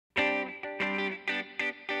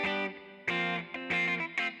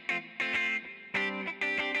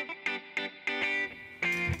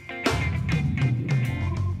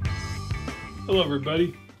Hello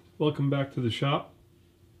everybody, welcome back to the shop.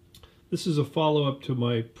 This is a follow-up to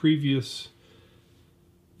my previous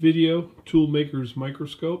video, Toolmaker's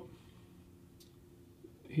Microscope.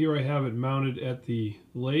 Here I have it mounted at the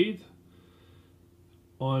lathe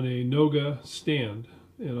on a Noga stand,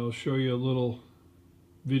 and I'll show you a little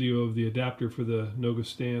video of the adapter for the Noga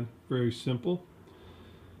stand. Very simple.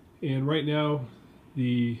 And right now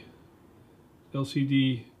the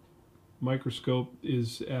LCD microscope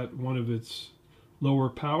is at one of its lower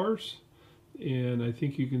powers, and I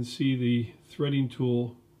think you can see the threading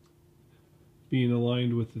tool being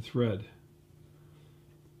aligned with the thread.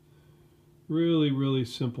 Really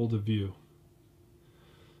simple to view.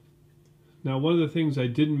 Now, one of the things I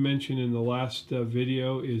didn't mention in the last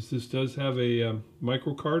video is this does have a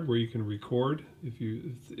micro card where you can record.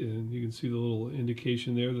 And you can see the little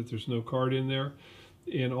indication there that there's no card in there,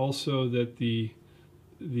 and also that the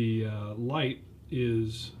light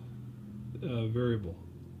is variable,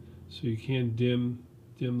 so you can dim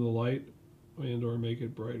the light and or make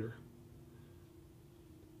it brighter.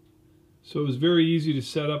 So it was very easy to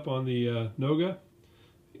set up on the Noga,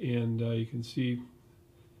 and you can see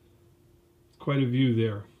quite a view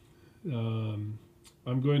there. I'm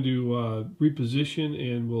going to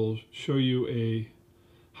reposition, and we'll show you a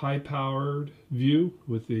high-powered view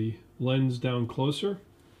with the lens down closer.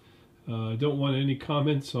 I don't want any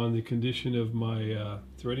comments on the condition of my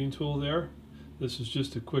threading tool there. This is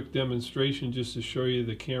just a quick demonstration just to show you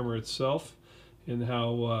the camera itself and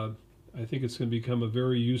how I think it's going to become a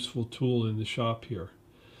very useful tool in the shop here.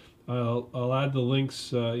 I'll add the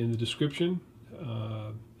links in the description.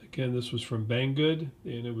 Again, this was from Banggood,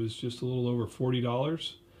 and it was just a little over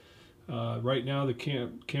 $40. Right now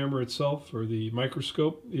the camera itself, or the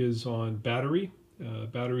microscope, is on battery.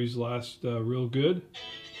 Batteries last real good.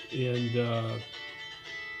 And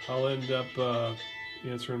I'll end up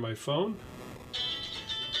answering my phone.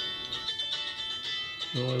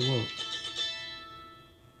 No, I won't.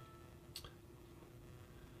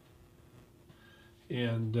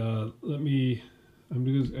 And I'm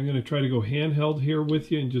going to try to go handheld here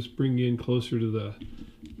with you and just bring you in closer to the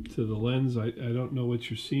lens. I don't know what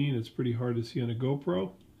you're seeing. It's pretty hard to see on a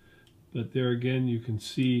GoPro, but there again you can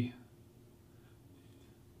see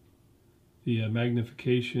the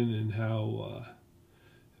magnification and how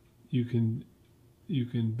you can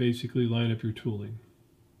basically line up your tooling.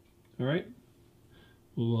 All right,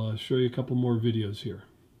 we'll show you a couple more videos here.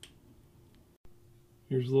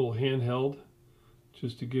 Here's a little handheld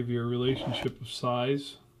just to give you a relationship of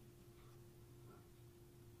size.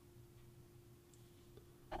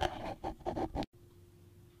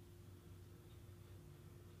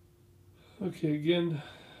 Okay, again,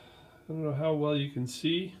 I don't know how well you can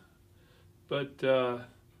see, but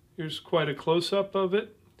here's quite a close-up of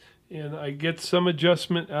it, and I get some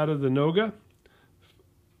adjustment out of the Noga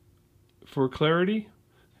for clarity,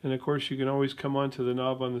 and of course you can always come onto the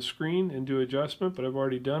knob on the screen and do adjustment, but I've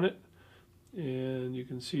already done it, and you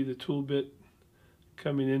can see the tool bit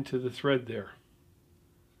coming into the thread there.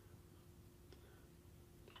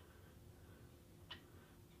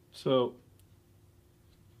 So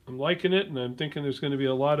I'm liking it, and I'm thinking there's going to be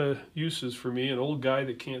a lot of uses for me, an old guy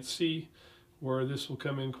that can't see, where this will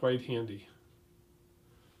come in quite handy.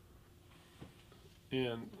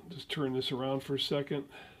 And just turn this around for a second.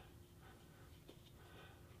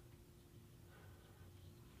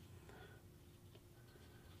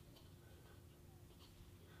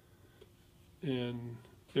 And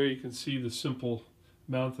there you can see the simple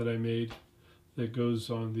mount that I made that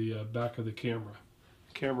goes on the back of the camera.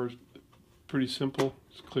 The camera's pretty simple,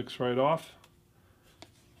 just clicks right off.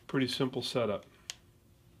 Pretty simple setup.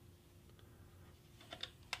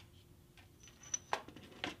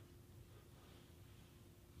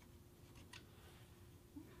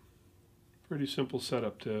 Pretty simple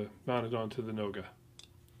setup to mount it onto the Noga.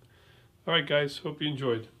 Alright guys, hope you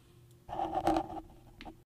enjoyed.